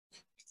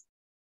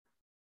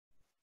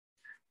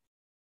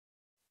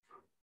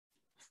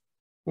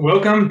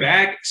Welcome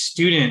back,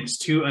 students,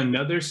 to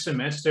another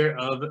semester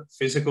of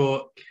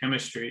physical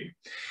chemistry.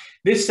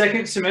 This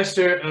second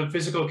semester of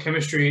physical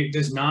chemistry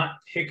does not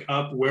pick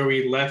up where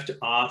we left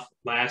off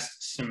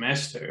last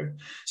semester.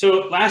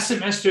 So last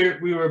semester,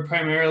 we were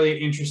primarily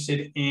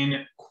interested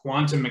in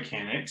quantum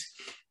mechanics,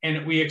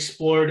 and we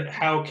explored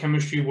how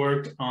chemistry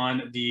worked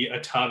on the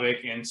atomic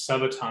and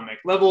subatomic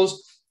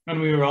levels,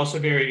 and we were also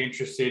very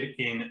interested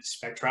in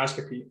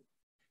spectroscopy.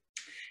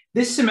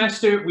 This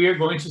semester, we are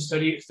going to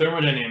study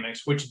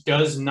thermodynamics, which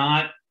does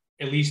not,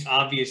 at least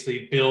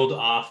obviously, build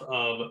off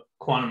of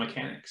quantum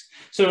mechanics.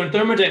 So in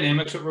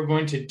thermodynamics, what we're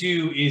going to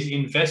do is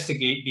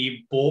investigate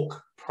the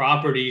bulk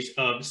properties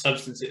of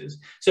substances.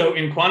 So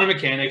in quantum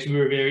mechanics, we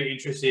were very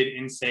interested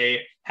in,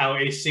 say, how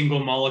a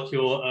single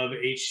molecule of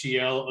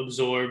HCl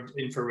absorbed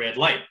infrared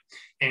light.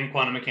 And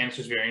quantum mechanics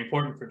was very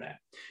important for that.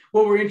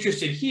 What we're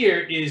interested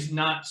here is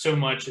not so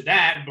much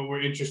that, but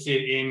we're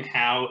interested in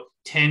how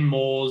 10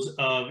 moles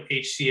of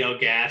HCl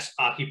gas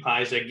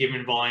occupies a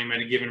given volume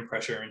at a given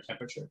pressure and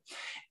temperature.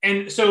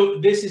 And so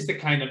this is the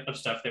kind of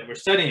stuff that we're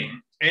studying.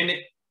 And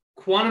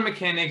quantum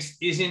mechanics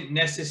isn't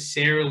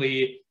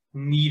necessarily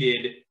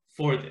needed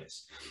for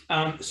this.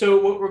 So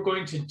what we're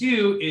going to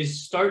do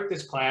is start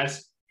this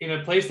class in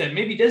a place that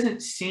maybe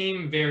doesn't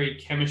seem very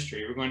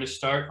chemistry. We're going to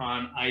start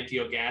on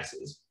ideal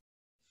gases.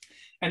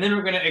 And then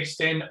we're going to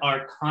extend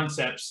our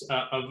concepts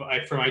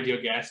from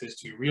ideal gases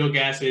to real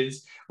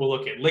gases. We'll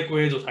look at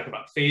liquids, we'll talk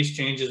about phase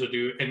changes, we'll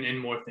do, and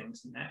more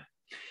things than that.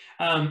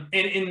 And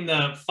in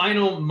the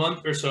final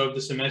month or so of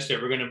the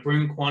semester, we're going to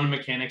bring quantum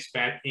mechanics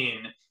back in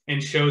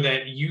and show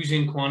that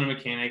using quantum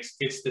mechanics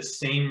gets the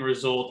same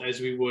result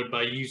as we would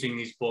by using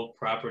these bulk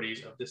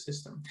properties of the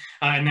system.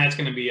 And that's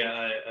going to be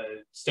a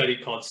study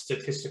called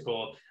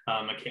statistical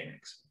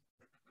mechanics.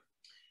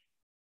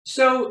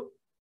 So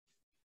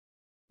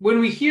when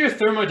we hear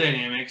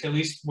thermodynamics, at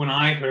least when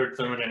I heard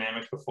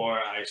thermodynamics before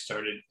I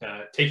started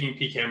taking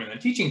PChem and then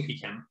teaching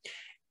PChem,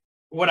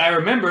 what I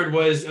remembered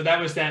was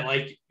that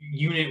like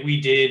unit we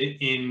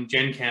did in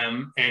Gen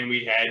Chem, and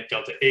we had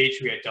delta H,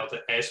 we had delta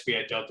S, we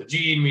had delta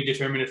G, and we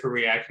determined if a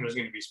reaction was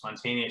going to be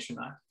spontaneous or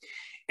not.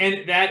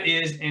 And that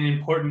is an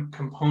important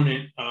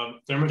component of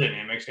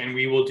thermodynamics, and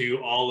we will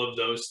do all of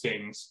those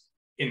things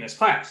in this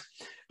class.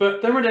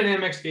 But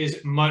thermodynamics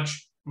is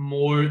much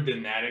more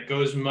than that. It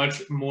goes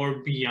much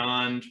more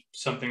beyond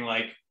something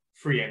like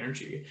free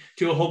energy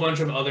to a whole bunch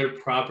of other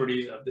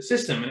properties of the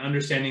system, and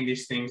understanding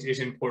these things is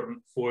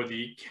important for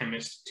the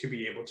chemist to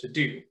be able to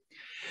do.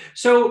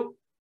 So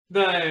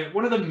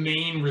one of the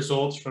main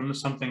results from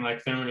something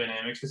like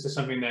thermodynamics, this is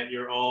something that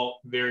you're all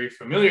very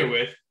familiar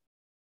with,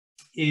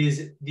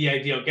 is the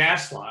ideal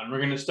gas law. And we're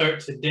going to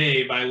start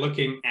today by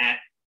looking at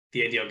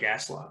the ideal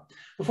gas law.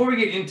 Before we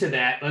get into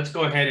that, let's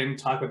go ahead and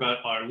talk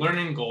about our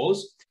learning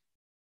goals.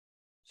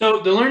 So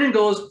the learning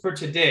goals for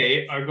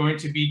today are going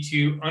to be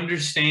to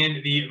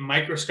understand the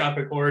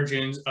microscopic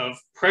origins of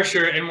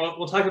pressure, and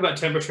we'll talk about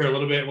temperature a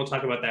little bit. We'll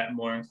talk about that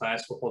more in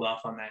class. We'll hold off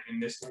on that in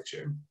this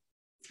lecture.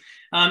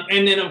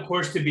 And then, of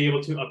course, to be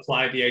able to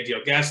apply the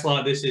ideal gas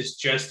law. This is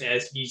just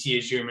as easy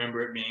as you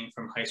remember it being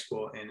from high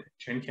school and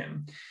Gen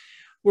Chem.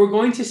 We're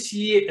going to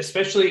see,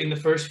 especially in the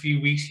first few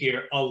weeks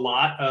here, a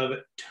lot of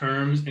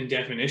terms and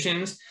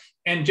definitions.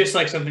 And just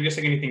like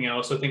anything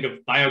else, so think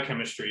of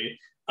biochemistry.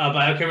 A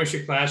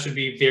biochemistry class would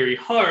be very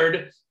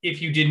hard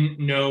if you didn't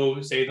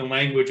know, say, the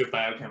language of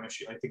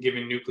biochemistry, like the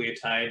given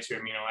nucleotides or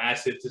amino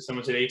acids. If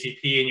someone said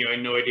ATP and you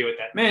had no idea what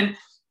that meant,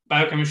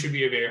 biochemistry would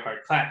be a very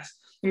hard class.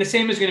 And the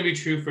same is going to be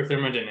true for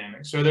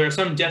thermodynamics. So there are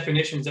some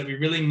definitions that we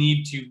really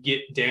need to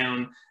get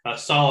down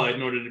solid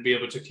in order to be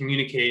able to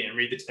communicate and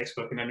read the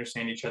textbook and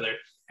understand each other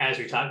as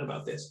we talk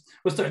about this.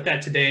 We'll start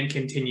that today and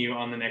continue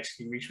on the next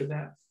few weeks with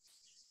that.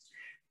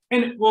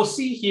 And we'll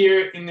see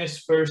here in this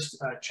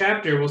first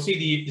chapter, we'll see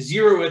the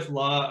zeroth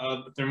law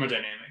of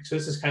thermodynamics. So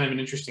this is kind of an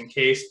interesting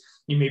case.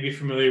 You may be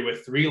familiar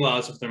with 3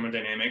 laws of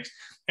thermodynamics.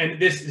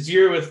 And this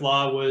zeroth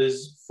law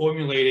was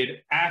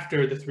formulated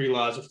after the 3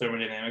 laws of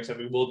thermodynamics that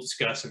we will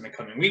discuss in the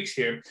coming weeks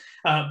here.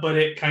 But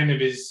it kind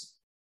of is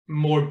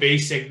more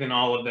basic than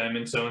all of them.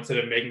 And so instead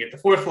of making it the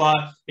 4th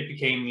law, it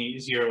became the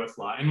zeroth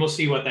law. And we'll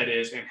see what that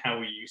is and how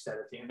we use that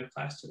at the end of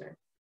class today.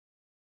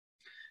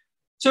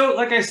 So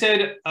like I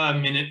said a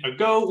minute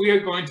ago, we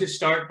are going to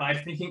start by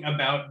thinking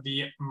about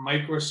the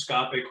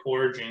microscopic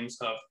origins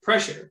of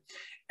pressure.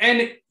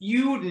 And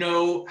you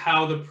know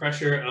how the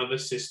pressure of a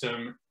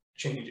system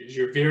changes.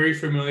 You're very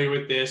familiar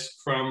with this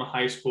from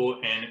high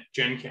school and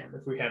Gen Chem.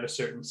 If we have a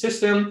certain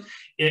system,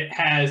 it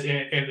has,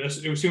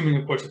 assuming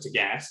of course it's a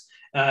gas,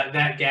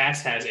 that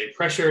gas has a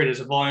pressure, it has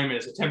a volume, it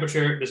has a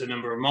temperature, it has a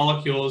number of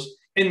molecules.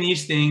 And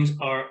these things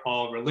are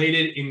all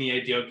related in the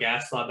ideal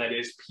gas law, that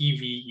is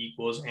PV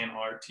equals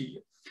nRT.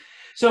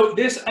 So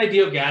this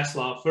ideal gas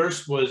law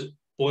first was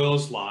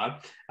Boyle's law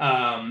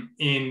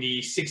in the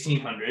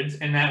 1600s,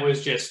 and that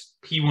was just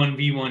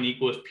P1V1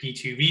 equals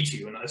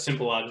P2V2, and a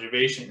simple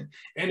observation.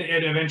 And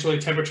eventually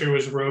temperature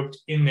was roped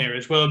in there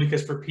as well,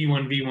 because for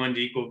P1V1 to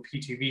equal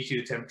P2V2,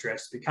 the temperature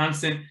has to be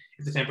constant.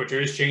 If the temperature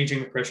is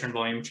changing, the pressure and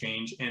volume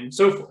change, and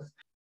so forth.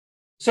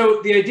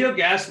 So the ideal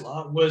gas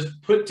law was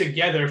put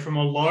together from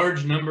a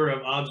large number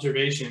of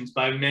observations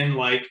by men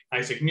like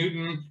Isaac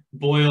Newton,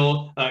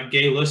 Boyle,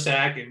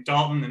 Gay-Lussac, and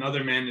Dalton, and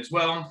other men as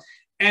well.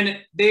 And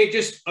they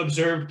just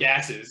observed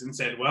gases and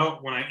said, well,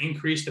 when I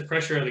increase the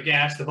pressure of the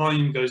gas, the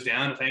volume goes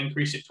down. If I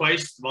increase it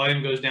twice, the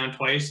volume goes down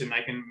twice, and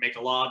I can make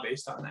a law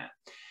based on that.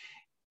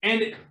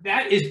 And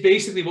that is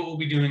basically what we'll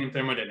be doing in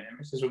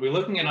thermodynamics, is we'll be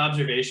looking at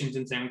observations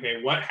and saying,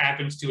 okay, what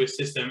happens to a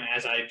system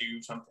as I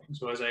do something?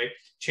 So as I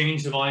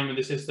change the volume of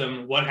the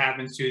system, what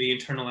happens to the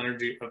internal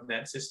energy of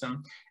that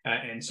system,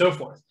 and so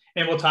forth.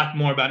 And we'll talk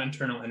more about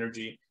internal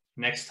energy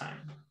next time.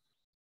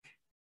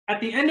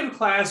 At the end of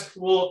class,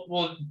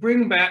 we'll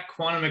bring back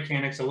quantum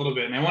mechanics a little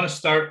bit, and I want to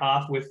start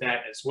off with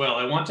that as well.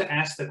 I want to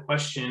ask the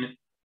question,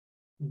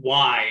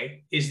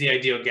 why is the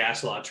ideal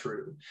gas law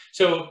true?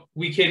 So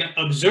we can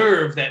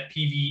observe that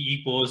PV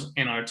equals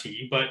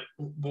nRT, but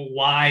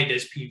why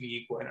does PV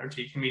equal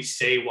nRT? Can we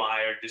say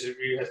why, or does it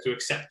really have to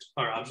accept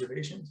our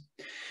observations?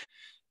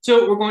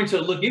 So we're going to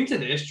look into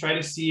this, try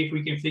to see if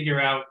we can figure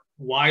out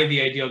why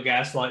the ideal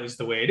gas law is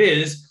the way it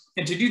is.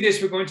 And to do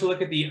this, we're going to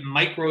look at the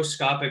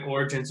microscopic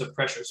origins of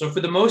pressure. So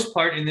for the most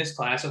part in this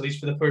class, at least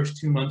for the first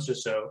 2 months or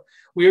so,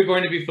 we are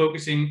going to be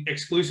focusing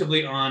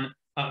exclusively on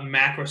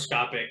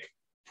macroscopic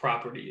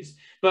properties.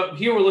 But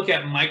here we'll look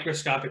at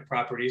microscopic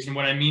properties. And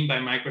what I mean by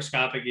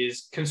microscopic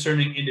is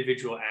concerning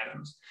individual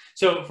atoms.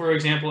 So for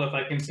example, if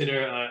I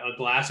consider a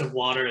glass of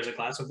water as a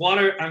glass of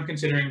water, I'm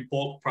considering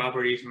bulk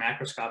properties,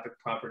 macroscopic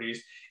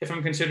properties. If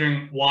I'm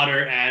considering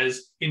water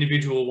as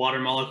individual water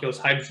molecules,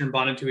 hydrogen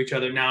bonded to each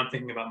other, now I'm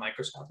thinking about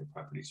microscopic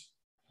properties.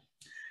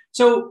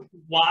 So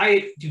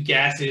why do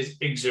gases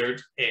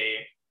exert a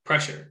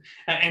pressure?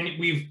 And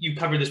you've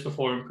covered this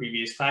before in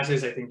previous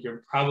classes. I think you'll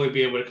probably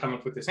be able to come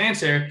up with this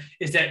answer,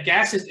 is that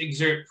gases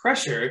exert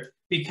pressure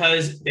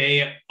because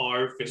they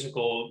are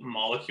physical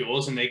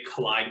molecules and they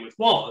collide with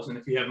walls. And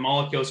if you have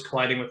molecules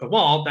colliding with a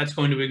wall, that's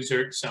going to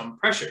exert some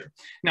pressure.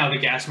 Now, the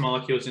gas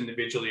molecules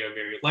individually are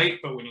very light,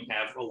 but when you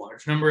have a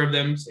large number of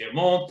them, say a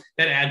mole,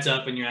 that adds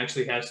up and you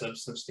actually have some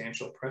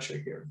substantial pressure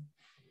here.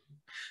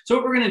 So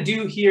what we're going to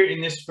do here in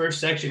this first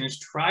section is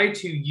try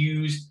to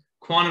use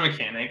quantum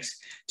mechanics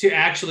to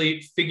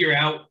actually figure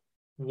out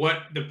what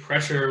the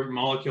pressure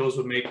molecules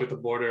would make with the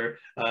border,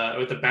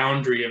 with the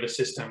boundary of a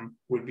system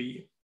would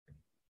be.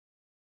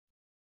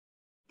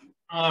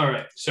 All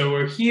right, so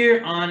we're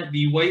here on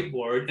the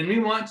whiteboard and we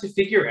want to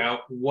figure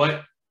out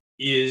what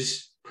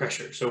is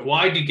pressure. So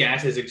why do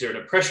gases exert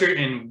a pressure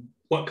and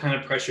what kind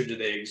of pressure do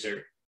they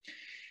exert?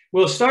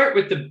 We'll start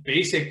with the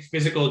basic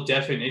physical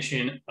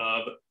definition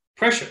of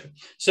pressure.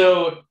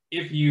 So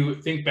if you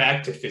think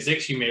back to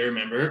physics, you may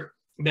remember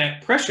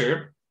that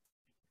pressure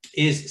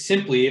is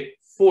simply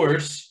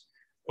force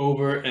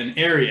over an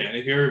area. And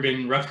if you've ever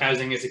been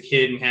roughhousing as a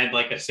kid and had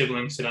like a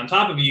sibling sit on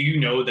top of you, you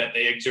know that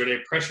they exert a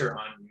pressure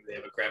on you. They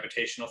have a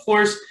gravitational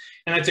force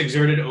and that's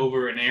exerted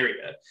over an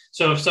area.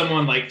 So if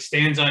someone like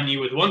stands on you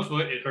with one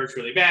foot, it hurts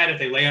really bad. If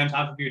they lay on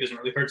top of you, it doesn't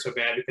really hurt so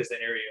bad because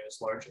the area is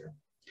larger.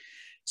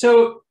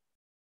 So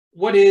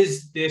what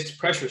is this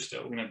pressure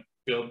still? We're going to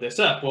build this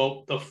up.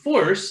 Well, the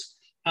force,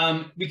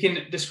 we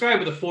can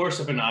describe the force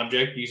of an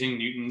object using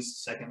Newton's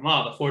second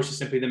law. The force is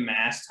simply the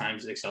mass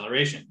times the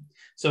acceleration.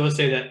 So let's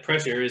say that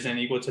pressure is then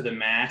equal to the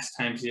mass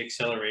times the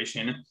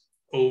acceleration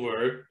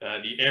over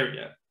the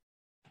area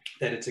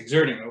that it's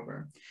exerting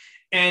over.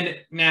 And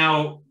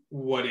now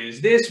what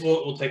is this?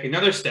 We'll take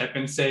another step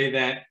and say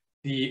that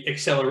the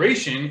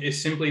acceleration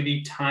is simply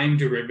the time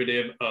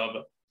derivative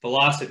of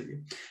velocity.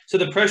 So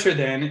the pressure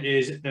then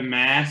is the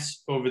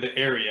mass over the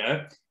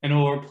area, and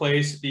we'll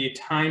replace the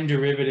time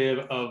derivative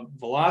of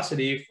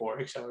velocity for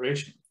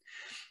acceleration.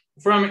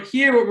 From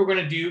here, what we're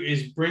going to do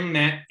is bring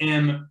that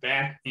m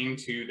back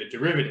into the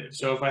derivative.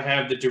 So if I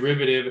have the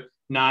derivative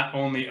not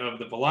only of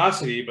the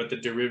velocity, but the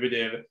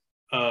derivative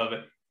of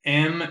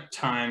m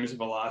times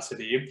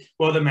velocity,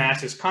 well, the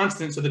mass is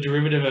constant, so the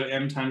derivative of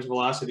m times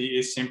velocity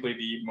is simply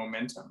the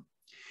momentum.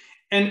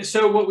 And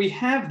so what we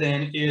have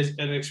then is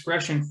an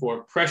expression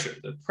for pressure.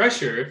 The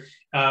pressure,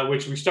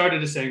 which we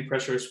started as saying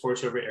pressure is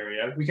force over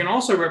area, we can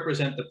also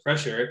represent the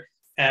pressure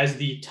as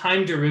the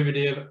time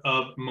derivative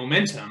of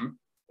momentum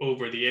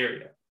over the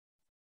area.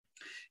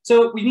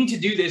 So we need to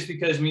do this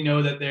because we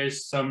know that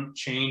there's some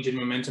change in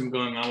momentum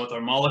going on with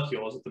our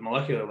molecules at the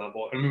molecular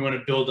level, and we want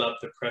to build up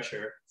the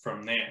pressure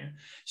from there.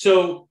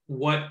 So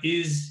what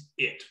is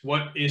it?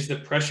 What is the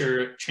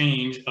pressure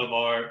change of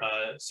our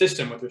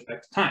system with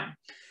respect to time?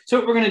 So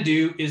what we're going to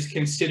do is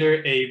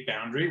consider a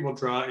boundary. We'll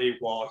draw a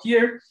wall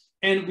here,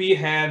 and we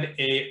have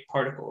a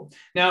particle.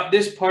 Now,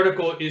 this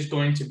particle is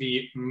going to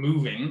be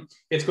moving.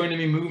 It's going to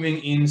be moving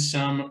in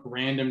some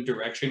random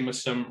direction with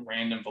some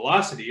random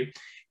velocity.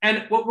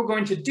 And what we're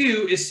going to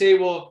do is say,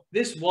 well,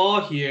 this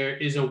wall here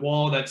is a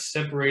wall that's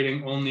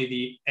separating only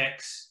the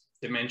x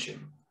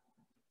dimension.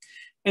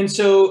 And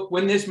so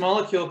when this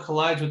molecule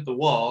collides with the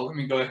wall, let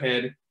me go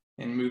ahead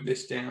and move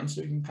this down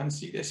so you can kind of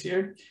see this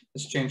here.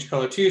 Let's change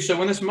color too. So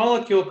when this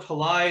molecule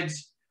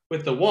collides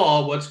with the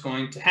wall, what's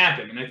going to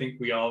happen? And I think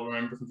we all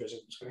remember from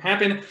physics what's going to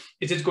happen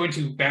is it's going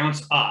to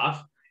bounce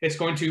off it's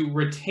going to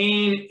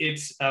retain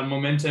its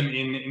momentum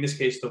in this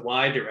case, the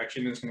y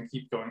direction. It's going to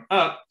keep going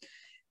up,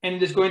 and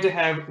it is going to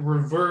have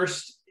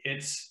reversed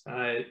its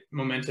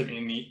momentum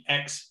in the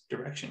x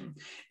direction.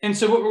 And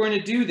so what we're going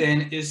to do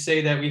then is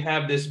say that we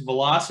have this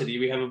velocity.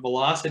 We have a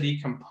velocity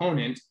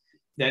component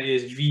that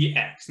is vx,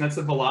 and that's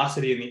the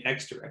velocity in the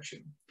x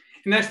direction.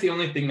 And that's the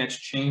only thing that's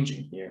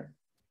changing here.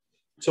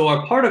 So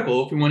our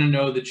particle, if we want to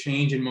know the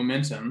change in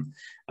momentum,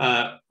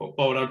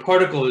 what our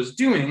particle is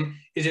doing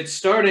is it's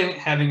starting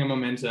having a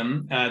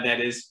momentum that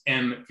is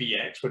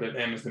mvx, where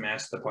m is the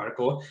mass of the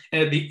particle.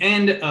 And at the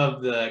end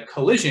of the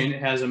collision,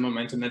 it has a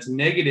momentum that's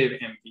negative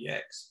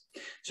mvx.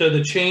 So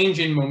the change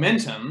in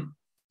momentum,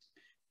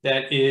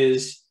 that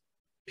is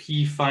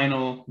p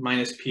final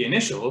minus p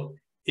initial,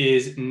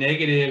 is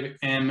negative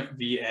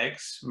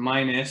mvx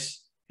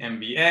minus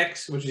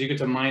mvx, which is equal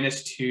to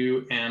minus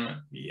 2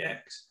 mvx.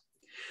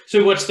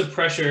 So what's the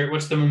pressure,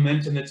 what's the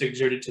momentum that's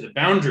exerted to the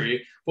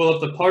boundary? Well,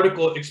 if the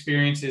particle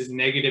experiences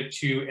negative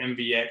 2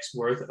 mvx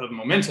worth of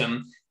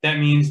momentum, that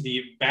means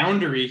the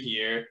boundary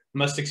here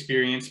must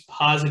experience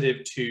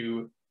positive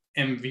 2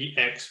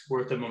 mvx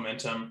worth of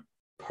momentum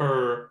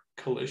per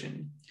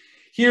collision.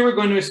 Here we're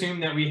going to assume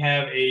that we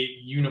have a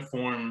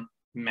uniform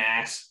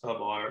mass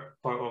of our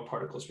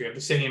particles. We have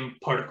the same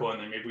particle,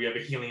 and then maybe we have a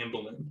helium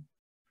balloon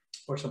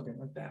or something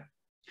like that.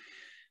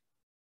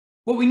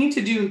 What we need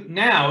to do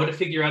now to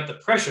figure out the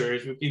pressure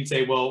is we can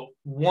say, well,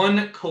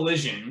 one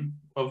collision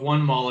of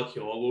one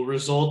molecule will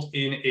result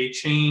in a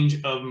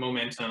change of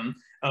momentum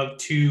of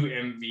 2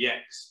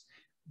 mvx.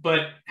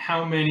 But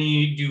how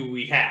many do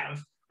we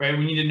have, right?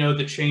 We need to know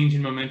the change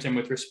in momentum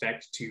with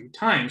respect to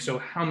time. So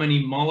how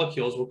many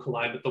molecules will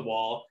collide with the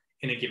wall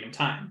in a given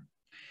time?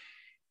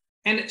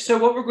 And so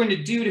what we're going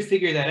to do to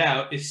figure that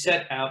out is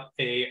set out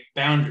a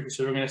boundary.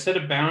 So we're going to set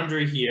a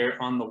boundary here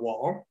on the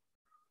wall.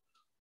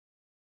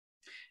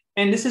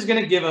 And this is going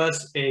to give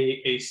us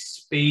a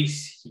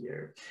space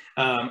here,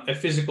 a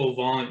physical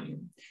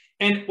volume.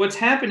 And what's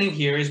happening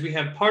here is we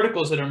have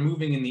particles that are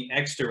moving in the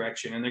x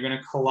direction, and they're going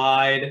to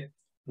collide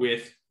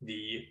with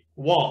the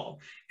wall.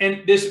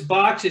 And this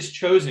box is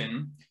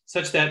chosen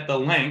such that the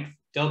length,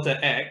 delta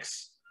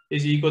x,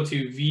 is equal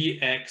to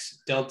Vx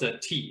delta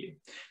t.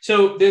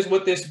 So there's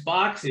what this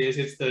box is.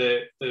 It's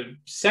the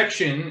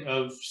section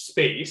of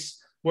space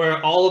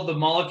where all of the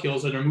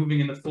molecules that are moving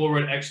in the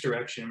forward x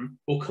direction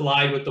will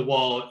collide with the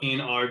wall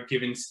in our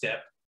given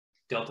step,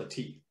 delta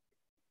t.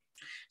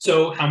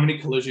 So how many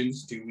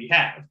collisions do we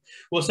have?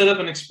 We'll set up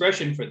an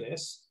expression for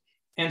this.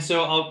 And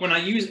so when I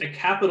use a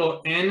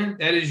capital N,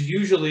 that is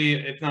usually,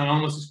 if not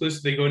almost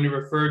exclusively, going to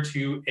refer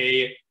to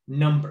a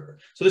number.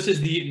 So this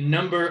is the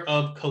number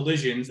of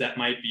collisions. That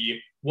might be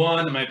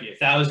 1, it might be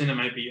 1,000, it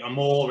might be a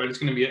mole, right? It's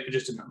going to be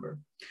just a number.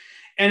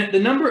 And the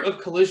number of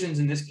collisions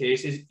in this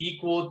case is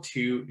equal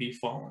to the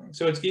following.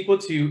 So it's equal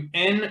to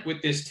n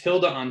with this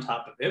tilde on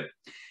top of it.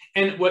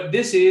 And what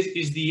this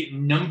is the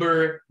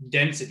number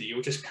density,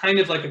 which is kind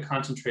of like a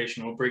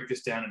concentration. We'll break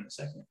this down in a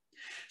second.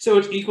 So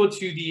it's equal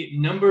to the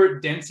number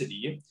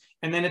density,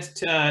 and then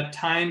it's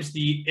times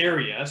the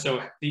area.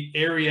 So the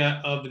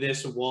area of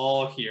this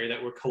wall here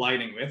that we're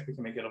colliding with, we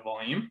can make it a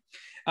volume.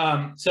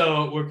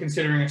 So we're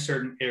considering a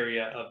certain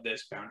area of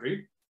this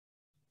boundary.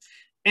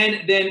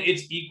 And then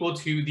it's equal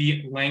to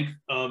the length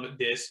of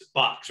this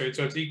box, right?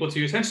 So it's equal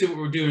to, essentially what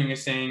we're doing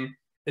is saying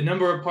the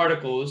number of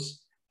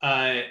particles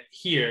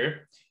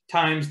here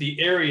times the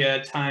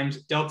area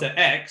times delta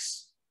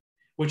x,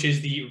 which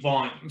is the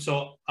volume.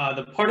 So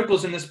the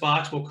particles in this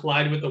box will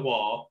collide with the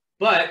wall,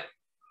 but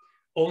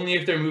only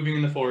if they're moving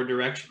in the forward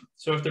direction.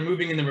 So if they're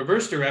moving in the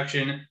reverse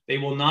direction, they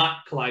will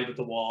not collide with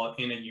the wall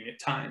in a unit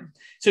time.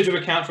 So to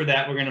account for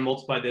that, we're going to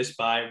multiply this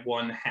by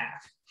 1/2.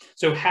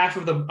 So half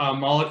of the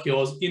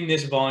molecules in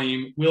this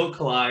volume will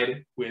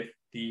collide with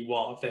the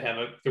wall if they have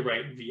the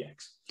right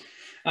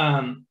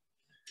Vx.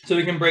 So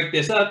we can break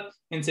this up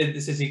and say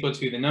this is equal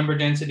to the number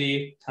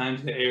density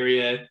times the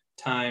area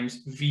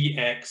times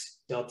Vx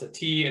delta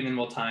t, and then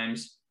we'll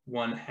times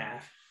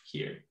 1/2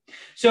 here.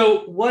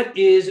 So what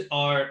is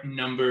our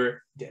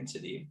number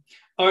density?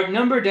 Our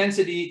number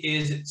density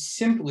is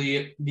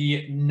simply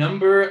the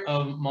number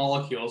of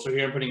molecules. So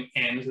here I'm putting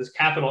n. So this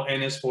capital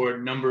N is for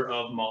number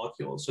of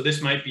molecules. So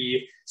this might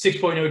be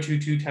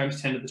 6.022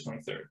 times 10 to the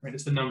 23rd, right?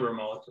 It's the number of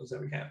molecules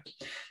that we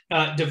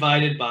have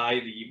divided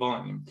by the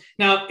volume.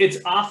 Now, it's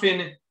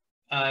often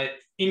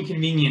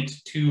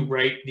inconvenient to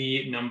write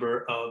the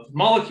number of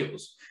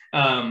molecules.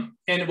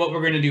 And what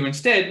we're going to do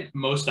instead,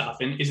 most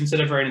often, is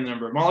instead of writing the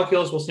number of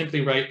molecules, we'll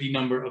simply write the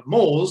number of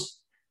moles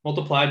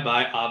multiplied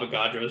by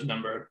Avogadro's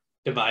number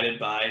divided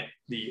by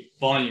the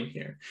volume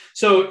here.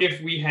 So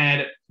if we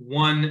had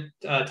 1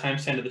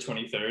 times 10 to the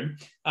 23rd,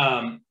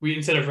 we,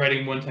 instead of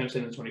writing 1 times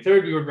 10 to the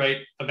 23rd, we would write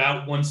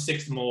about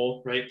 1/6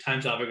 mole, right,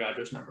 times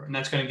Avogadro's number. And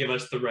that's going to give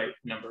us the right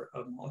number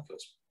of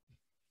molecules.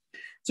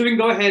 So we can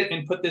go ahead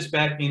and put this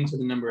back into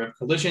the number of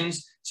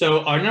collisions.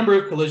 So our number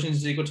of collisions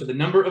is equal to the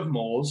number of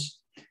moles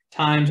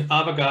times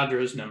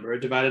Avogadro's number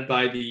divided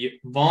by the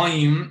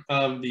volume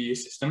of the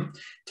system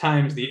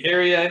times the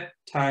area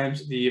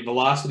times the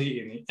velocity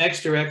in the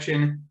x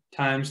direction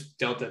times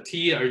delta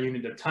T, our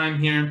unit of time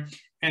here,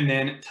 and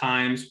then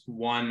times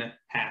 1/2,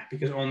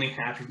 because only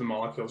half of the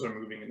molecules are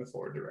moving in the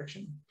forward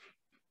direction.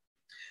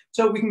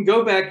 So we can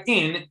go back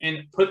in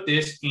and put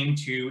this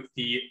into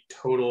the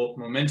total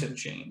momentum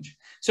change.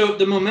 So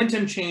the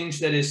momentum change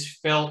that is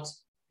felt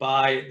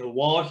by the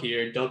wall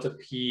here, delta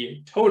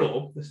P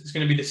total, this is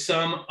going to be the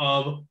sum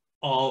of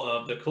all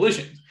of the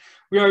collisions.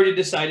 We already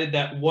decided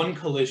that one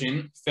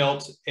collision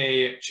felt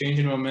a change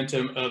in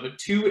momentum of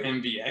 2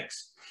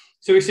 mvx.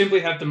 So we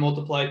simply have to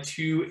multiply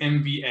 2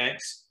 mvx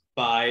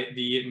by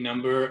the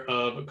number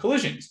of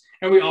collisions.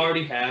 And we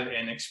already have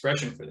an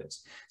expression for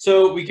this.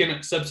 So we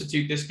can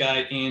substitute this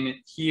guy in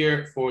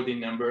here for the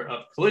number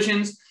of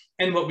collisions.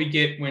 And what we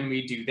get when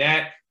we do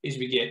that is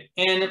we get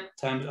n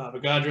times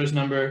Avogadro's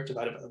number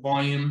divided by the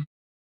volume.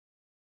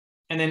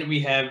 And then we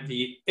have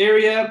the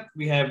area,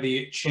 we have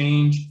the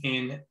change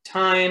in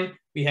time,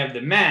 we have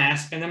the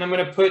mass, and then I'm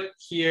going to put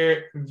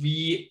here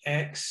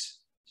Vx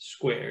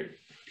squared.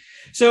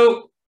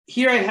 So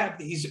here I have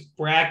these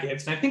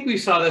brackets, and I think we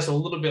saw this a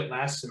little bit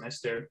last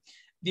semester.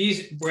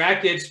 These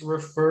brackets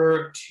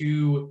refer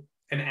to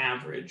an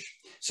average.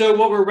 So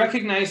what we're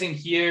recognizing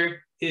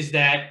here is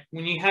that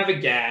when you have a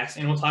gas,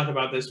 and we'll talk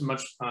about this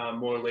much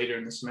more later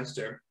in the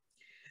semester,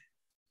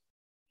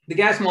 the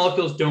gas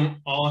molecules don't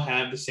all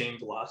have the same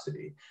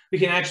velocity. We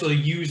can actually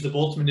use the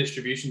Boltzmann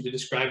distribution to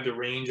describe the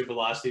range of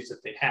velocities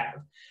that they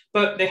have,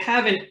 but they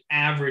have an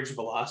average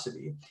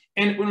velocity.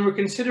 And when we're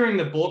considering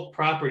the bulk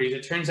properties,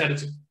 it turns out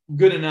it's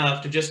good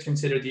enough to just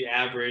consider the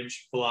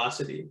average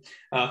velocity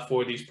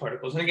for these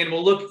particles. And again,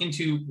 we'll look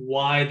into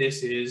why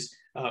this is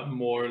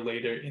more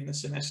later in the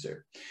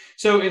semester.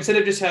 So instead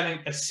of just having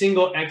a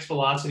single x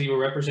velocity, we're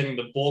representing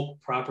the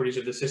bulk properties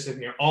of the system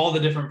here, all the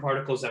different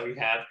particles that we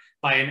have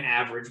by an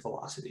average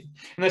velocity.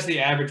 And that's the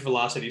average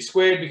velocity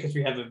squared because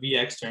we have a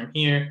Vx term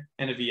here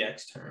and a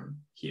Vx term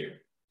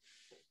here.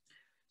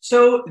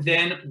 So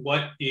then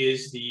what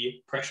is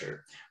the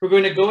pressure? We're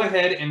going to go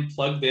ahead and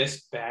plug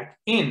this back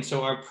in.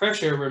 So our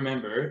pressure,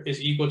 remember,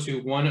 is equal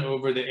to 1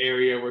 over the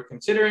area we're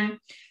considering,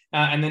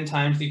 and then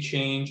times the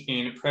change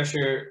in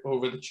pressure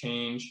over the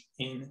change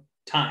in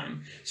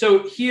time.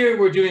 So here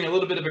we're doing a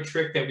little bit of a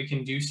trick that we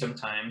can do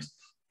sometimes.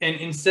 And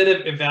instead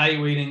of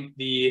evaluating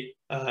the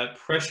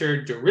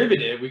pressure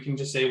derivative, we can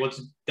just say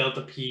what's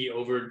delta P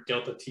over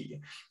delta T.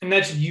 And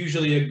that's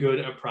usually a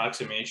good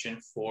approximation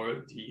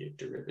for the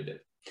derivative.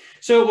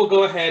 So we'll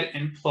go ahead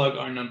and plug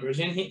our numbers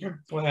in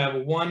here. We'll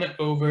have 1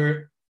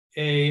 over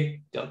A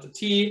delta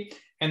T,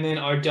 and then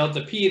our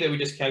delta P that we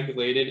just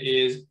calculated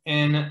is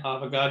N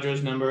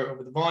Avogadro's number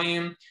over the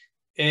volume,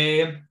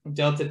 A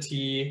delta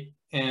T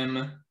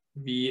M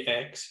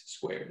Vx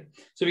squared.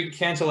 So we can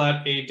cancel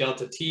out A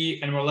delta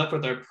T, and we're left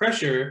with our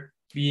pressure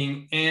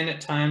being N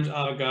times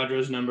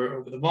Avogadro's number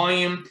over the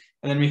volume,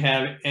 and then we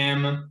have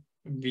M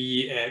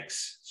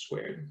Vx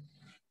squared.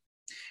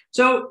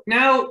 So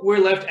now we're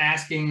left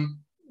asking,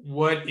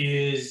 what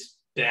is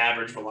the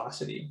average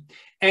velocity?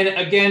 And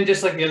again,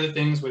 just like the other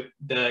things with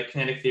the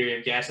kinetic theory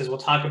of gases, we'll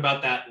talk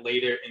about that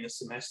later in the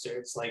semester.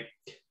 It's like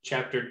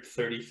chapter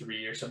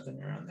 33 or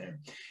something around there.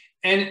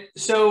 And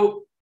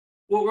so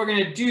what we're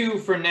going to do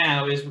for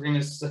now is we're going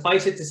to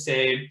suffice it to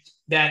say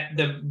that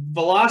the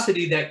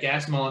velocity that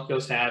gas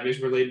molecules have is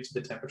related to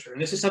the temperature.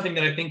 And this is something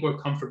that I think we're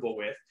comfortable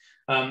with,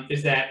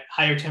 is that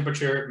higher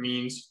temperature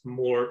means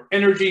more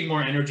energy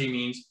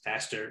means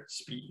faster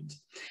speeds.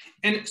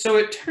 And so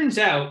it turns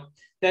out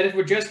that if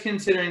we're just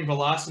considering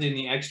velocity in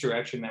the x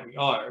direction that we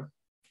are,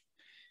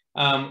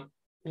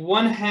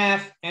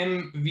 1/2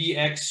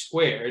 mvx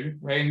squared,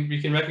 right, and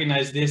we can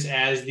recognize this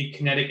as the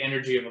kinetic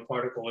energy of a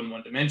particle in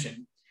one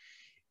dimension,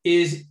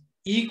 is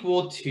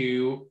equal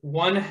to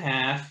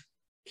 1/2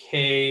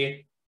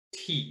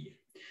 kT,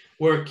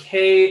 where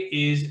k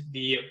is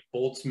the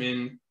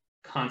Boltzmann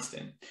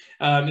constant.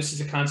 This is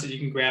a constant. You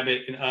can grab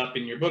it up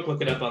in your book,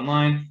 look it up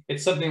online.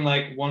 It's something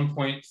like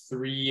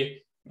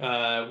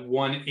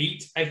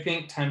 1.318, I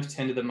think, times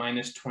 10 to the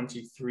minus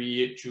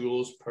 23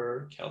 joules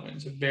per Kelvin.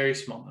 It's a very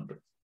small number.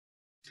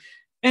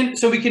 And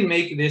so we can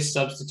make this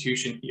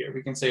substitution here.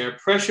 We can say our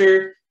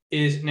pressure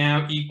is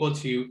now equal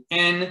to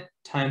N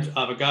times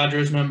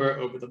Avogadro's number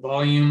over the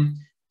volume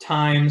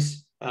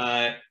times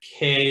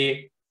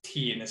KT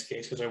in this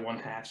case, because our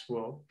 1/2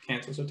 will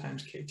cancel, so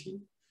times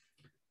KT.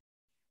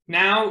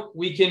 Now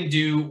we can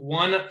do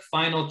one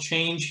final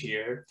change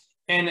here,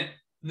 and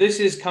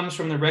this comes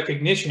from the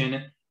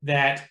recognition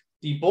that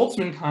the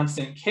Boltzmann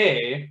constant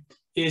K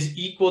is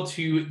equal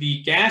to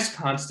the gas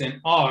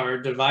constant R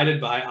divided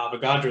by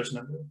Avogadro's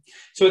number.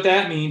 So what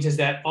that means is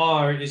that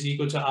R is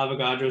equal to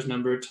Avogadro's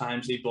number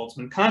times the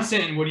Boltzmann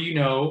constant, and what do you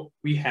know?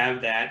 We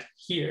have that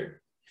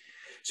here.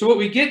 So what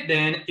we get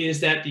then is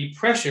that the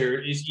pressure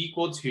is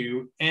equal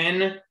to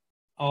nRT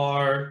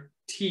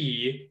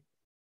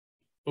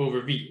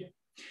over V.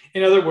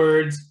 In other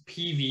words,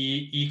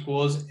 PV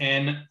equals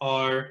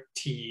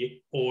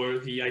nRT, or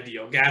the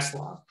ideal gas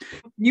law.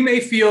 You may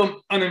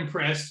feel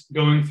unimpressed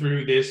going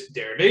through this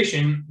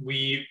derivation.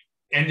 We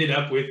ended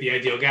up with the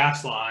ideal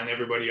gas law, and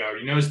everybody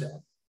already knows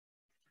that.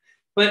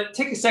 But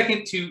take a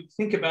second to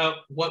think about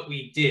what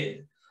we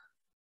did.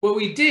 What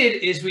we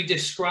did is we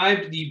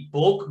described the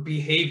bulk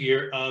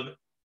behavior of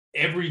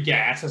every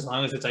gas, as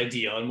long as it's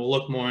ideal, and we'll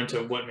look more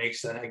into what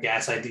makes a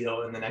gas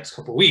ideal in the next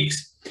couple of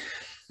weeks.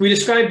 We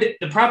described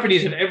the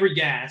properties of every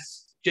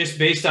gas just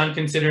based on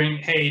considering,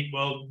 hey,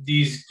 well,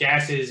 these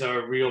gases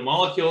are real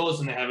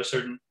molecules and they have a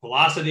certain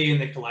velocity and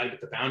they collide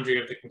with the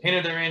boundary of the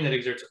container they're in that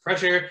exerts a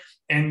pressure,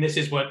 and this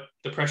is what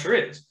the pressure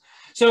is.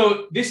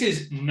 So this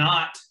is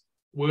not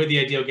where the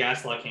ideal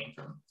gas law came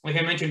from. Like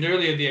I mentioned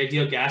earlier, the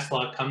ideal gas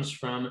law comes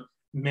from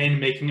men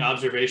making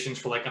observations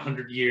for like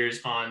 100 years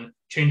on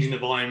changing the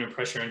volume and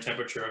pressure and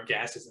temperature of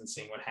gases and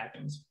seeing what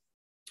happens.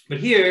 But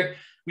here,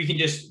 we can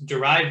just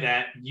derive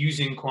that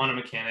using quantum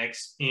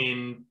mechanics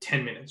in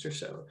 10 minutes or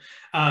so.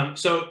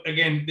 So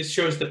again, this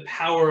shows the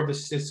power of the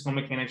statistical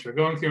mechanics we're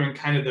going through and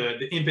kind of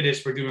the impetus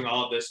for doing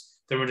all of this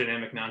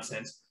thermodynamic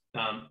nonsense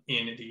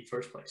in the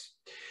first place.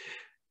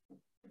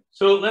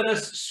 So let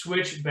us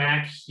switch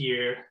back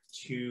here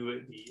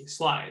to the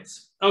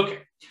slides. Okay,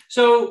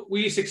 so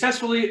we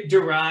successfully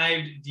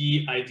derived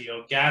the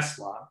ideal gas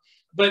law,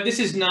 but this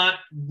is not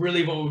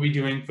really what we'll be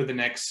doing for the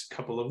next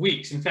couple of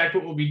weeks. In fact,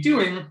 what we'll be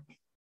doing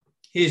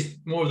is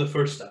more of the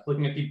first step,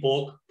 looking at the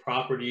bulk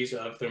properties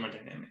of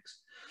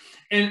thermodynamics.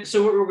 And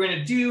so what we're going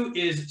to do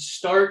is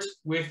start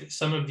with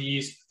some of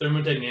these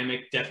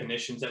thermodynamic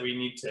definitions that we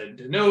need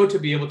to know to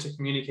be able to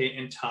communicate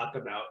and talk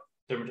about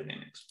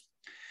thermodynamics.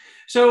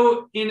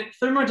 So in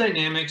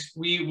thermodynamics,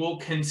 we will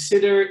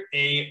consider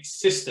a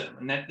system,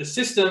 and that the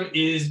system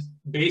is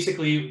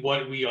basically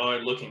what we are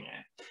looking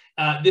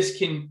at. This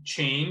can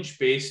change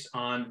based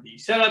on the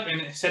setup,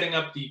 and setting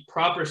up the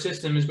proper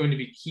system is going to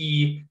be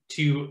key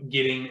to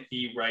getting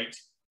the right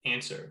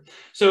answer.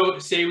 So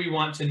say we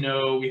want to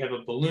know, we have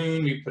a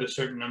balloon, we put a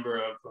certain number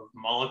of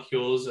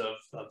molecules of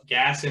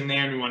gas in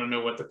there, and we want to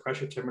know what the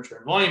pressure, temperature,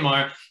 and volume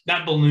are.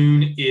 That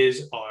balloon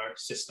is our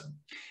system.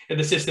 And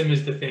the system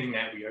is the thing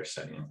that we are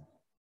studying.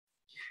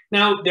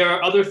 Now, there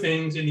are other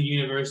things in the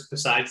universe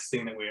besides the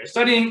thing that we are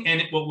studying,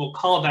 and what we'll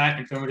call that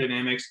in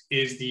thermodynamics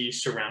is the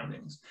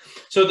surroundings.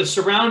 So the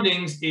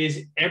surroundings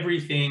is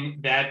everything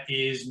that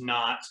is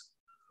not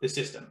the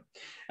system.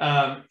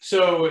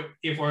 So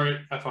if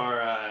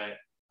our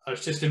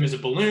system is a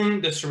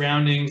balloon, the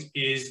surroundings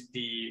is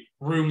the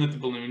room that the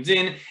balloon's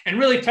in, and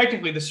really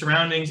technically the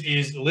surroundings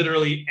is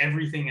literally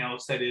everything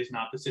else that is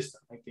not the system,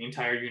 like the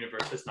entire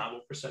universe. That's not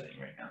what we're studying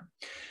right now.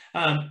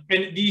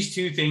 And these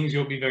two things,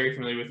 you'll be very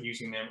familiar with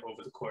using them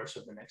over the course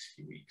of the next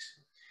few weeks.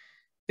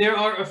 There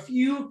are a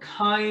few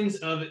kinds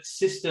of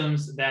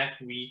systems that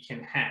we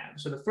can have.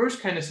 So the first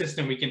kind of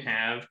system we can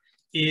have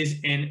is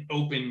an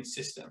open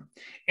system.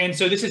 And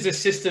so this is a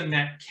system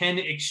that can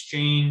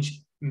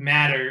exchange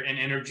matter and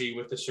energy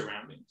with the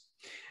surroundings.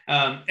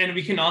 And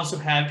we can also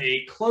have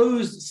a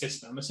closed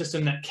system, a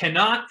system that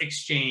cannot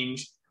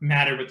exchange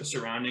matter with the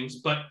surroundings,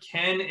 but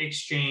can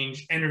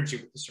exchange energy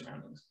with the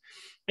surroundings.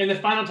 And the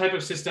final type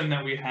of system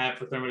that we have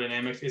for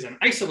thermodynamics is an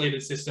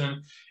isolated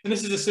system. And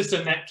this is a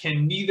system that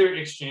can neither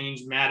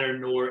exchange matter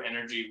nor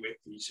energy with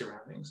the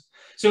surroundings.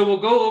 So we'll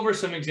go over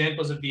some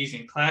examples of these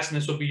in class, and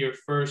this will be your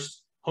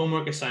first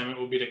homework assignment,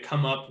 will be to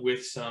come up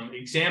with some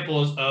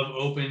examples of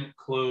open,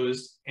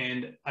 closed,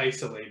 and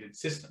isolated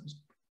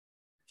systems.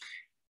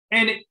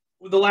 And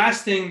the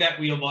last thing that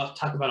we'll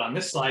talk about on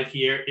this slide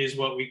here is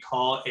what we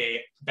call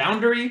a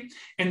boundary.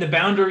 And the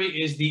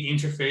boundary is the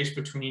interface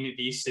between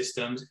these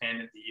systems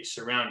and the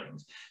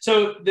surroundings.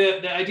 So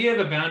the idea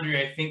of a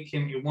boundary, I think,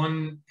 in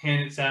one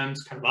hand, it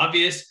sounds kind of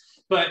obvious,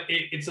 but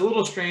it's a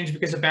little strange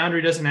because a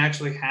boundary doesn't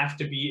actually have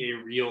to be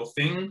a real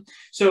thing.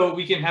 So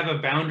we can have a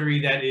boundary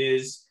that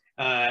is,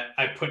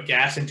 I put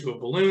gas into a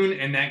balloon,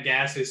 and that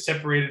gas is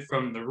separated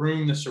from the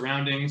room, the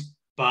surroundings,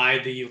 by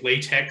the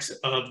latex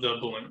of the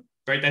balloon.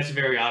 Right, that's a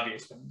very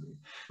obvious boundary.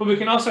 But we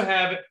can also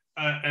have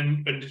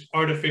an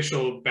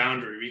artificial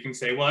boundary. We can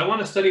say, well, I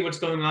want to study what's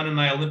going on in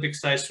my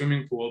Olympic-sized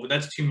swimming pool, but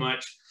that's too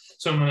much.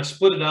 So I'm going to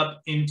split it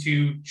up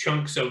into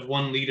chunks of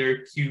 1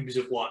 liter cubes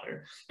of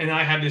water. And now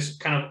I have this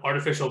kind of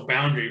artificial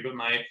boundary, but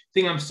my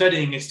thing I'm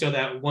studying is still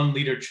that 1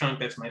 liter chunk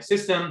that's my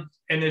system.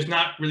 And there's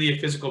not really a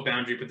physical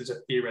boundary, but there's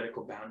a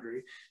theoretical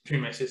boundary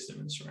between my system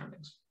and the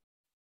surroundings.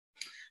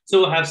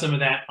 So we'll have some of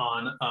that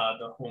on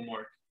the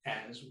homework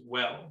as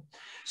well.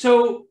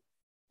 So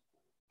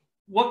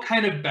what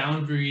kind of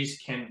boundaries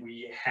can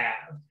we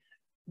have?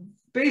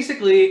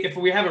 Basically, if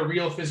we have a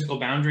real physical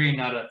boundary and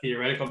not a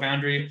theoretical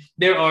boundary,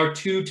 there are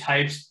 2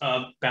 types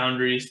of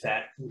boundaries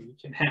that we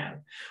can have.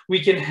 We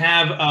can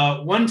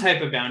have one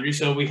type of boundary,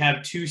 so we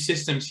have 2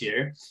 systems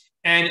here,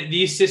 and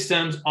these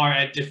systems are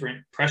at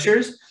different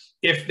pressures.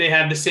 If they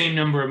have the same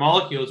number of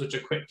molecules, which a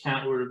quick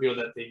count will reveal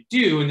that they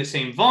do, in the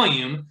same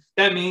volume,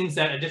 that means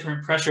that a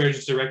different pressure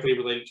is directly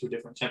related to a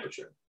different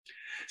temperature.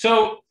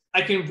 So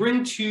I can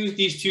bring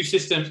these two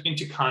systems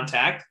into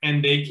contact,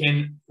 and they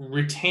can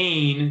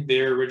retain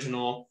their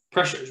original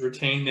pressures,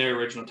 retain their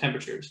original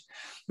temperatures.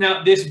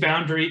 Now, this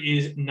boundary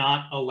is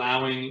not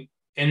allowing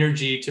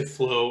energy to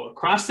flow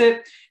across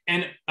it,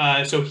 and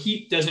so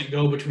heat doesn't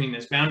go between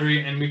this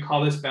boundary, and we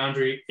call this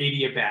boundary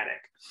adiabatic.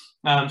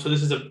 So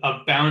this is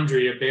a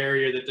boundary, a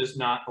barrier that does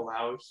not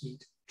allow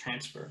heat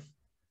transfer.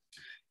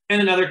 In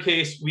another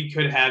case, we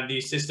could have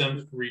these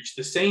systems reach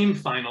the same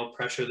final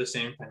pressure, the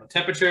same final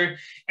temperature,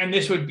 and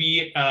this would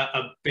be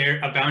a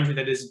boundary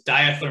that is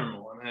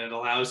diathermal, and it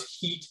allows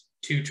heat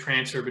to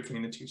transfer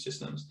between the two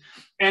systems.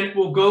 And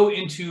we'll go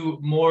into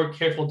more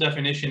careful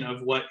definition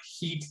of what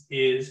heat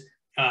is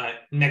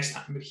next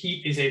time, but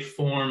heat is a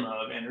form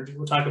of energy.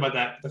 We'll talk about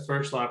that, the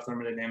first law of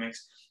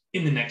thermodynamics,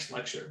 in the next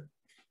lecture.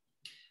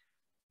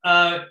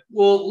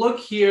 We'll look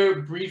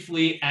here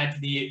briefly at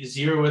the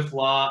 0th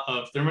law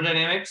of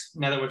thermodynamics,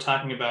 now that we're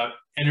talking about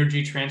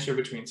energy transfer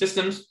between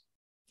systems.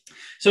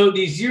 So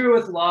the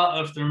 0th law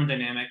of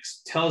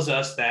thermodynamics tells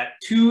us that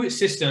two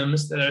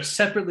systems that are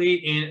separately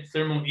in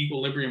thermal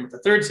equilibrium with the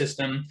third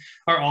system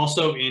are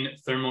also in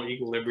thermal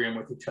equilibrium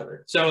with each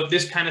other. So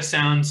this kind of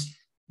sounds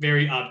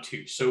very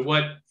obtuse. So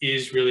what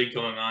is really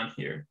going on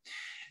here?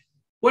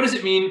 What does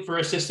it mean for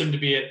a system to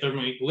be at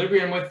thermal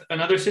equilibrium with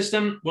another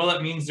system? Well,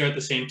 it means they're at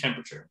the same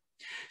temperature.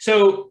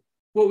 So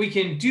what we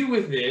can do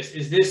with this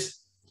is this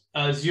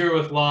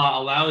 0th law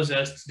allows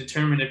us to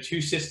determine if two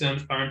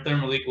systems are in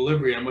thermal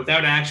equilibrium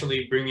without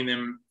actually bringing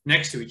them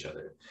next to each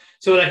other.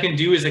 So what I can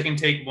do is I can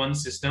take one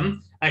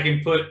system, I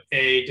can put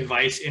a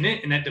device in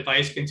it, and that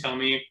device can tell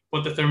me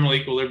what the thermal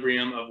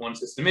equilibrium of one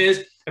system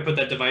is. I put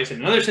that device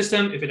in another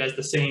system. If it has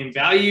the same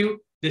value,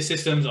 the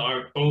systems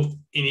are both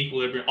in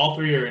equilibrium. All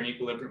three are in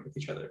equilibrium with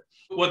each other.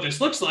 What this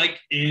looks like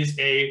is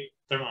a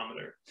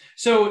thermometer.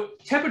 So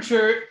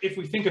temperature, if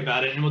we think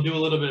about it, and we'll do a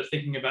little bit of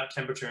thinking about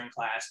temperature in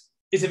class,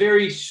 is a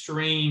very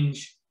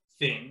strange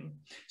thing.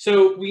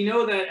 So we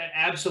know that at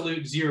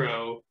absolute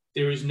zero,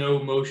 there is no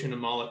motion of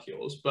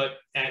molecules, but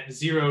at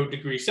 0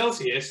 degrees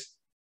Celsius,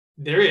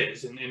 there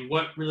is. And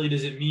what really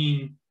does it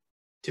mean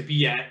to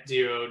be at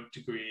 0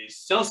 degrees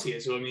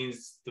Celsius? Well, it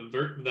means the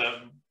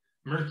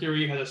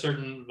mercury has a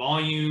certain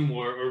volume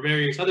or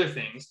various other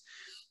things.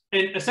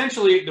 And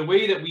essentially, the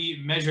way that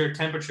we measure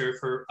temperature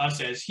for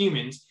us as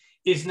humans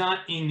is not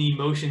in the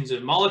motions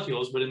of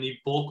molecules, but in the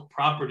bulk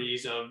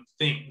properties of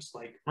things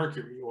like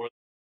mercury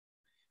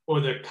or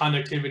the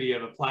conductivity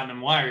of a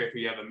platinum wire if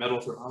we have a metal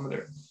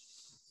thermometer.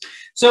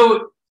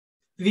 So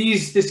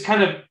this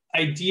kind of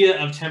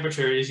idea of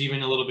temperature is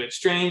even a little bit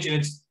strange, and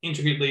it's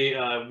intricately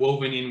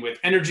woven in with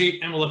energy,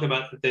 and we'll look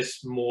about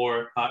this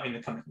more in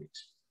the coming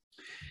weeks.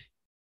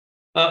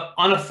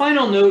 On a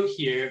final note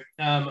here,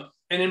 an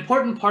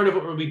important part of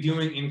what we'll be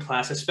doing in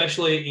class,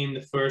 especially in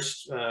the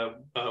first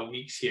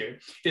weeks here,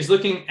 is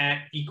looking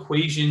at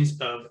equations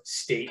of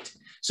state.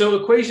 So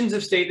equations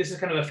of state, this is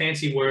kind of a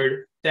fancy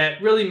word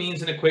that really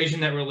means an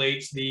equation that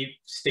relates the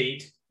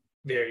state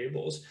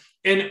variables.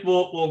 And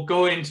we'll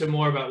go into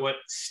more about what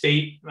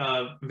state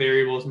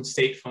variables and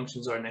state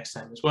functions are next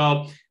time as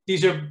well.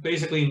 These are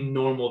basically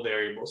normal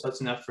variables.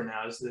 That's enough for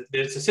now.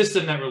 It's a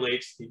system that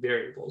relates the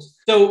variables.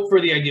 So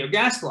for the ideal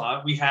gas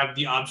law, we have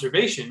the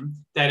observation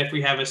that if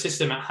we have a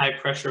system at high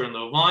pressure and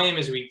low volume,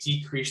 as we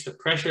decrease the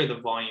pressure, the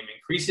volume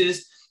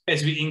increases.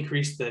 As we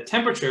increase the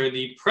temperature,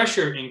 the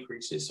pressure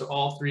increases. So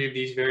all three of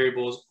these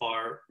variables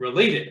are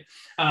related.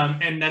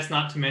 And that's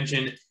not to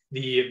mention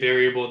the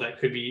variable that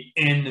could be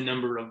n, the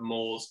number of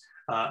moles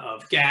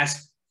of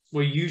gas.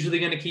 We're usually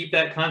going to keep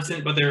that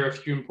constant, but there are a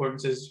few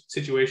important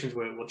situations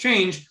where it will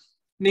change,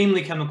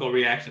 namely chemical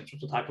reactions, which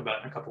we'll talk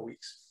about in a couple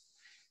weeks.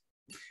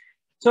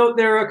 So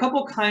there are a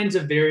couple kinds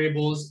of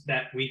variables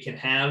that we can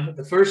have.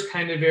 The first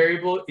kind of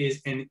variable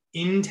is an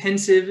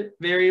intensive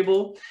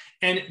variable,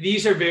 and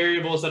these are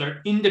variables that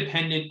are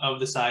independent of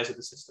the size of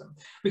the system.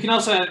 We can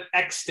also have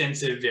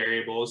extensive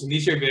variables, and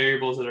these are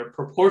variables that are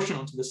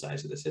proportional to the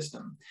size of the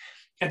system.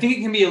 I think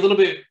it can be a little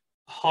bit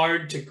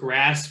hard to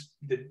grasp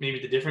maybe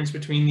the difference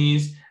between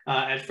these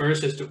at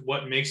first as to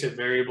what makes a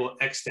variable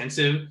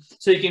extensive.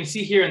 So you can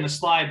see here in the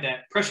slide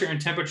that pressure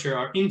and temperature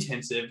are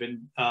intensive and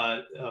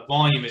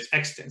volume is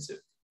extensive.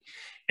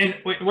 And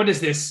what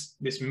does this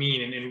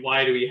mean, and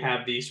why do we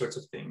have these sorts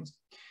of things?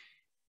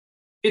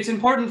 It's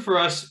important for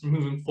us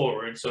moving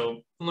forward,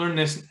 so learn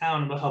this now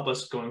and it'll help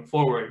us going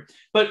forward.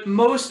 But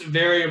most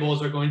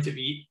variables are going to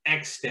be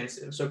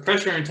extensive. So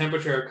pressure and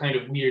temperature are kind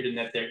of weird in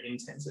that they're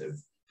intensive.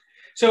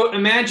 So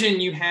imagine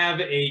you have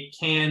a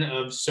can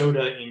of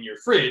soda in your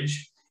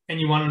fridge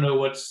and you want to know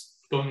what's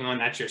going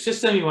on at your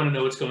system. You want to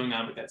know what's going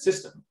on with that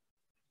system.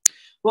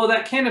 Well,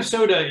 that can of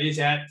soda is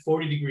at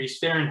 40 degrees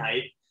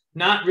Fahrenheit,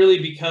 not really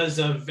because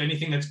of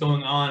anything that's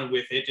going on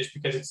with it, just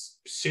because it's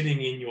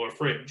sitting in your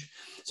fridge.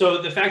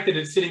 So the fact that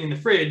it's sitting in the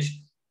fridge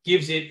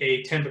gives it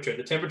a temperature.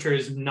 The temperature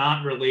is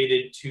not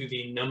related to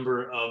the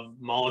number of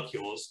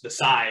molecules, the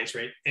size,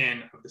 right,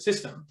 and of the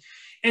system.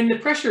 And the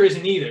pressure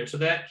isn't either. So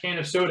that can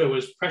of soda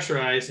was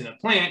pressurized in a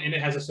plant and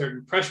it has a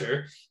certain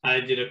pressure. I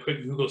did a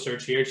quick Google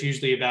search here. It's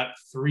usually about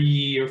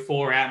 3 or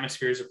 4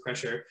 atmospheres of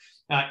pressure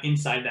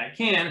inside that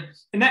can.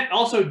 And that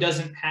also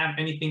doesn't have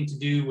anything to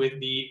do with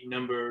the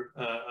number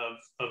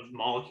of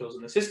molecules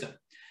in the system.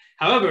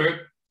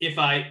 However, if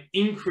I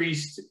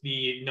increased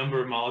the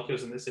number of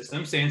molecules in the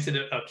system, say instead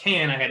of a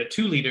can, I had a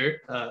 2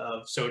 liter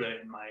of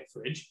soda in my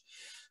fridge.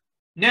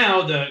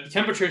 Now the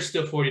temperature is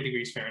still 40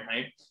 degrees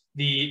Fahrenheit,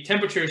 the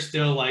temperature is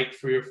still like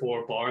 3 or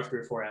 4 bar, 3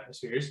 or 4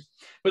 atmospheres,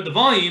 but the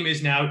volume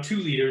is now 2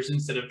 liters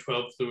instead of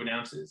 12 fluid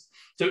ounces.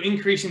 So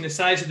increasing the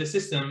size of the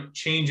system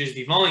changes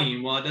the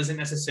volume, while it doesn't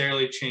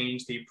necessarily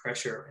change the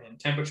pressure and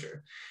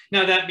temperature.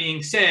 Now, that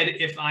being said,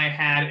 if I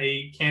had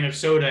a can of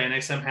soda and I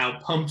somehow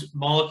pumped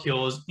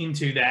molecules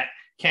into that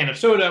can of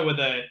soda with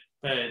the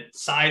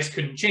size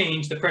couldn't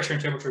change, the pressure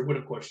and temperature would,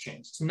 of course,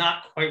 change. It's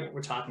not quite what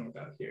we're talking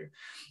about here.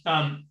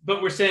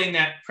 But we're saying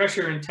that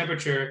pressure and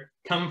temperature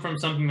come from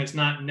something that's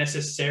not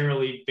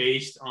necessarily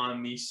based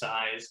on the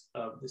size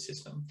of the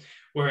system,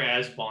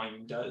 whereas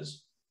volume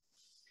does.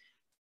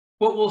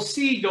 What we'll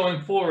see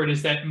going forward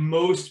is that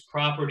most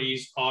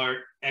properties are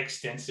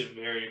extensive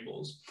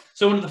variables.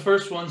 So one of the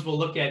first ones we'll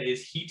look at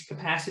is heat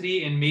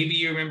capacity, and maybe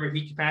you remember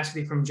heat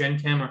capacity from Gen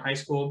Chem or high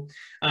school,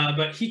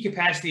 but heat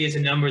capacity is a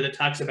number that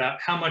talks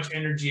about how much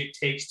energy it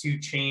takes to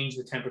change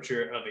the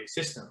temperature of a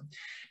system.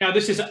 Now,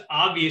 this is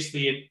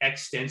obviously an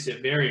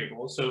extensive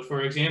variable. So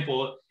for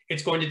example,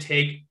 it's going to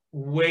take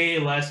way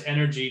less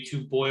energy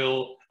to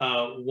boil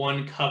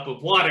 1 cup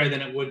of water than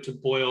it would to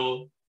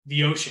boil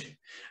the ocean,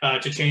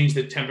 to change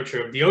the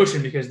temperature of the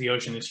ocean, because the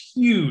ocean is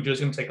huge. It's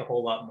going to take a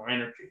whole lot more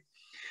energy.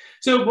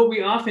 So what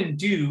we often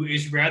do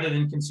is, rather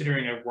than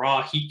considering a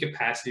raw heat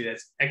capacity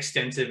that's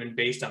extensive and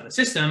based on the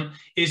system,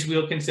 is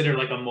we'll consider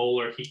like a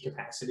molar heat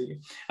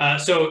capacity.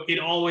 So it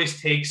always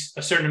takes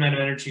a certain amount of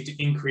energy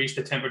to increase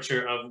the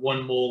temperature of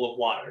 1 mole of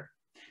water.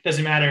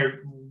 Doesn't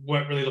matter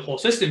what really the whole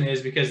system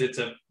is, because it's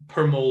a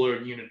per molar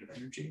unit of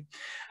energy.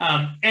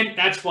 And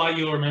that's why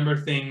you'll remember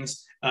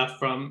things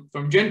from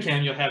Gen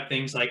Chem. You'll have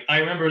things like, I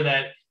remember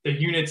that the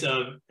units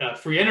of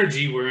free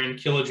energy were in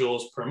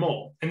kilojoules per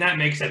mole, and that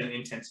makes that an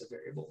intensive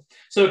variable.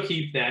 So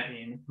keep that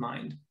in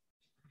mind.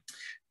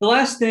 The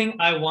last thing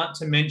I want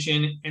to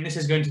mention, and this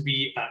is going to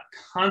be a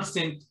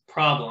constant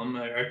problem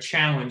or a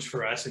challenge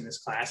for us in this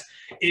class,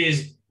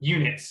 is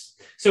units.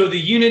 So the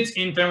units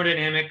in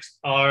thermodynamics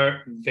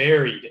are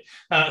varied.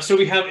 So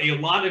we have a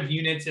lot of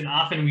units, and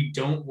often we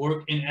don't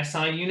work in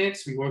SI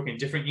units. We work in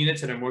different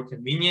units that are more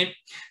convenient.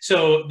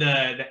 So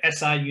the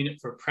SI unit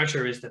for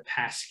pressure is the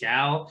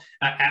Pascal.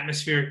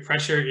 Atmospheric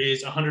pressure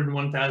is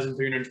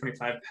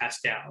 101,325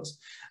 pascals.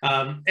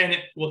 And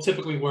it will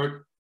typically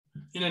work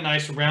in a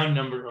nice round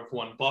number of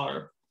 1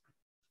 bar.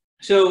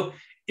 So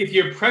if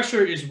your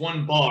pressure is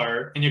 1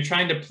 bar and you're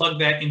trying to plug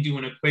that into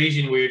an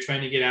equation where you're trying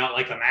to get out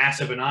like a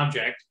mass of an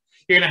object,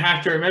 you're going to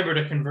have to remember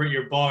to convert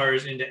your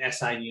bars into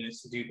SI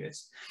units to do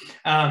this.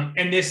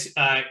 And this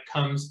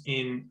comes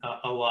in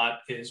a lot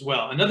as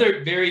well.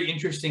 Another very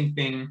interesting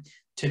thing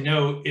to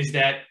note is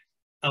that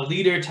a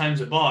liter times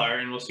a bar,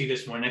 and we'll see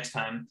this more next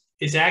time,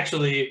 is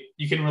actually,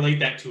 you can relate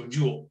that to a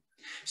joule.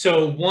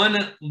 So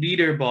 1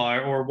 liter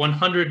bar, or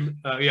 100,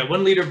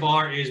 1 liter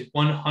bar is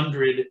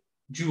 100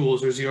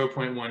 joules, or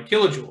 0.1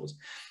 kilojoules.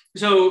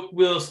 So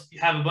we'll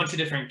have a bunch of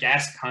different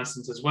gas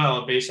constants as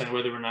well, based on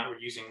whether or not we're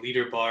using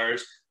liter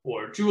bars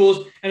or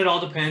joules, and it all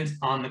depends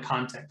on the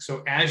context.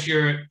 So as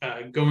you're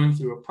going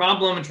through a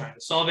problem and trying to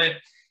solve it,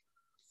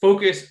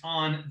 focus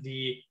on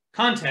the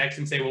context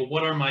and say, well,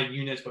 what are my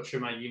units? What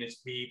should my units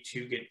be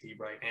to get the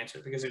right answer?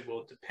 Because it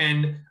will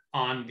depend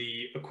on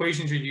the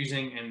equations you're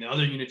using and the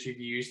other units you've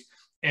used.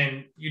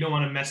 And you don't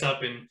want to mess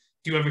up and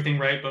do everything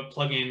right, but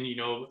plug in,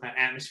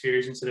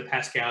 atmospheres instead of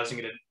pascals and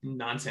get a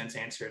nonsense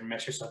answer and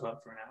mess yourself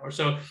up for an hour.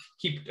 So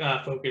keep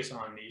focus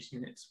on these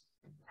units.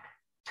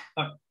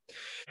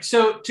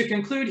 So to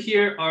conclude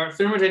here, our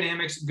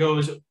thermodynamics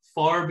goes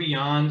far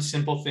beyond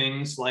simple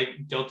things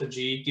like delta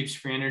G, Gibbs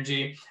free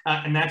energy.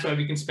 And that's why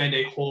we can spend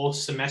a whole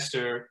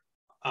semester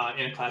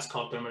in a class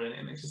called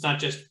thermodynamics. It's not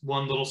just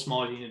one little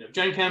small unit of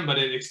Gen Chem, but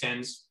it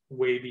extends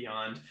way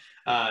beyond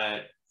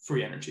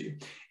free energy.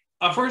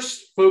 Our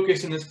first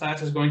focus in this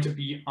class is going to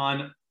be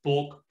on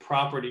bulk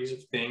properties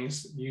of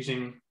things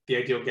using the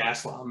ideal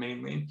gas law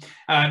mainly.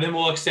 Then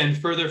we'll extend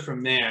further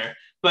from there.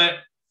 But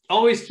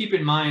always keep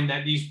in mind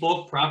that these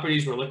bulk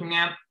properties we're looking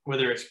at,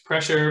 whether it's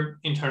pressure,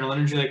 internal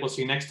energy, like we'll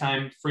see next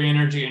time, free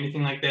energy,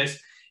 anything like this,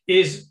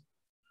 is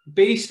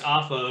based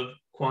off of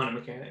quantum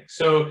mechanics.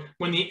 So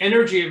when the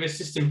energy of a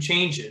system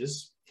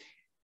changes,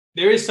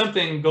 there is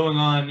something going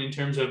on in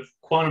terms of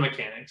quantum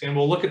mechanics. And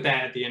we'll look at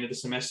that at the end of the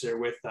semester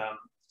with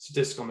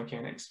statistical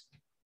mechanics.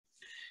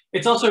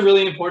 It's also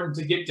really important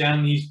to get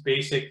down these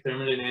basic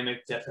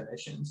thermodynamic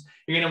definitions.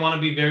 You're going to want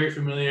to be very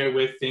familiar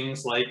with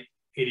things like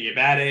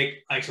adiabatic,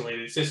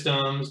 isolated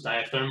systems,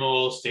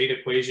 diathermal, state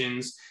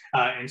equations,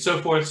 and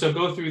so forth. So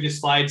go through the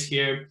slides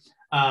here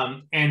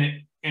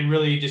and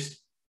really just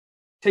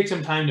take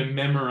some time to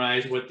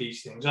memorize what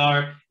these things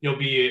are. You'll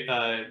be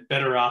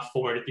better off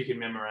for it if you can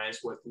memorize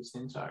what these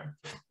things are.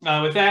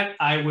 With that,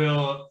 I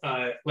will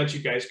let you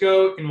guys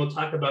go, and we'll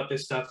talk about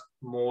this stuff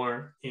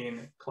more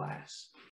in class.